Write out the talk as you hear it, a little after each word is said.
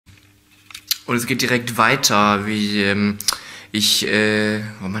Und es geht direkt weiter, oh, meine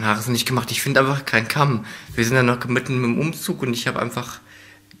Haare sind nicht gemacht, ich finde einfach keinen Kamm. Wir sind ja noch mitten im Umzug und ich habe einfach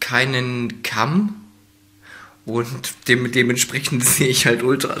keinen Kamm. Und dementsprechend sehe ich halt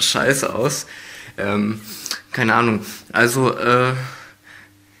ultra scheiße aus. Keine Ahnung. Also,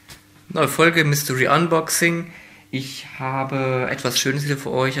 neue Folge Mystery Unboxing. Ich habe etwas Schönes wieder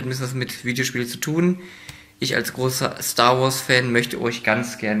für euch, hat ein bisschen was mit Videospielen zu tun. Ich als großer Star Wars Fan möchte euch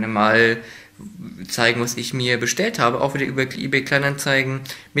ganz gerne mal zeigen, was ich mir bestellt habe. Auch wieder über eBay Kleinanzeigen.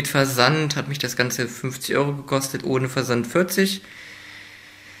 Mit Versand hat mich das Ganze 50 Euro gekostet, ohne Versand 40.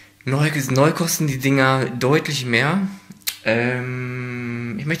 Neu kosten die Dinger deutlich mehr.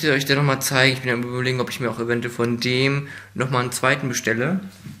 Ich möchte euch da nochmal zeigen. Ich bin am Überlegen, ob ich mir auch eventuell von dem nochmal einen zweiten bestelle.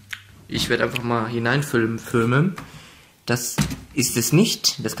 Ich werde einfach mal hineinfilmen. Das ist es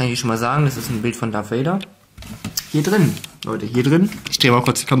nicht. Das kann ich schon mal sagen. Das ist ein Bild von Darth Vader. Hier drin, Leute, hier drin. Ich drehe mal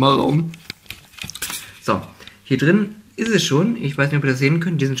kurz die Kamera um. So, hier drin ist es schon. Ich weiß nicht, ob ihr das sehen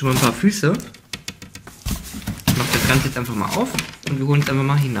könnt. Hier sind schon mal ein paar Füße. Ich mache das Ganze jetzt einfach mal auf und wir holen es einfach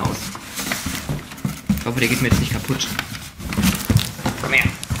mal hinaus. Ich hoffe, der geht mir jetzt nicht kaputt. Komm her.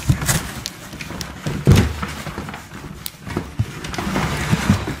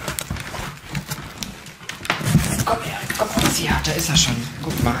 Komm her, komm raus hier. Da ist er schon.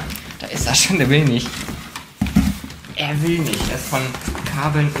 Guck mal, da ist er schon. Der will nicht. Er will nicht. Er ist von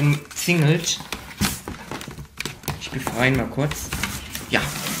Kabeln umzingelt. Ich befreie ihn mal kurz. Ja,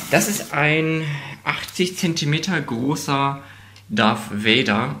 das ist ein 80 cm großer Darth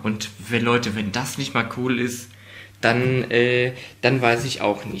Vader. Und Leute, wenn das nicht mal cool ist, dann weiß ich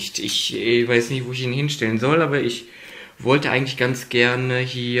auch nicht. Ich weiß nicht, wo ich ihn hinstellen soll, aber ich wollte eigentlich ganz gerne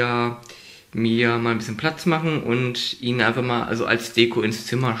hier mir mal ein bisschen Platz machen und ihn einfach mal also als Deko ins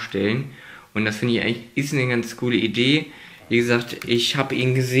Zimmer stellen. Und das finde ich eigentlich ist eine ganz coole Idee. Wie gesagt, ich habe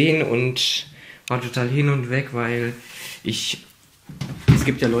ihn gesehen und war total hin und weg, weil es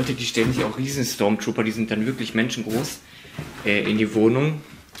gibt ja Leute, die stellen sich auch riesen Stormtrooper, die sind dann wirklich menschengroß in die Wohnung.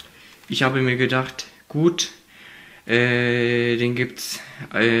 Ich habe mir gedacht, gut, den gibt's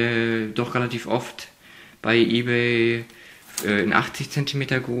doch relativ oft bei eBay in 80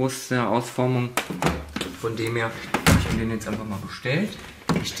 cm große Ausformung. Von dem her habe ich mir den jetzt einfach mal bestellt.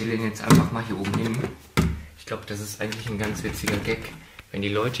 Ich stelle ihn jetzt einfach mal hier oben hin. Ich glaube, das ist eigentlich ein ganz witziger Gag. Wenn die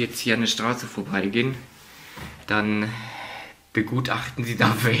Leute jetzt hier an der Straße vorbeigehen, dann begutachten sie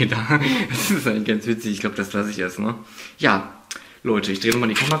Darth Vader. Das ist eigentlich ganz witzig. Ich glaube, das lasse ich erst, ne? Ja, Leute, ich drehe nochmal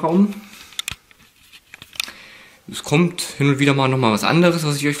die Kamera um. Es kommt hin und wieder mal nochmal was anderes,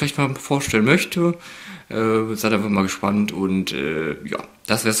 was ich euch vielleicht mal vorstellen möchte. Seid einfach mal gespannt und ja,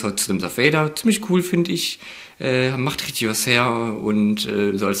 das wäre es heute zu dem Darth Vader. Ziemlich cool, finde ich. Macht richtig was her und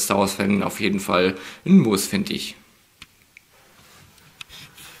so als Star Wars Fan auf jeden Fall ein Muss, finde ich.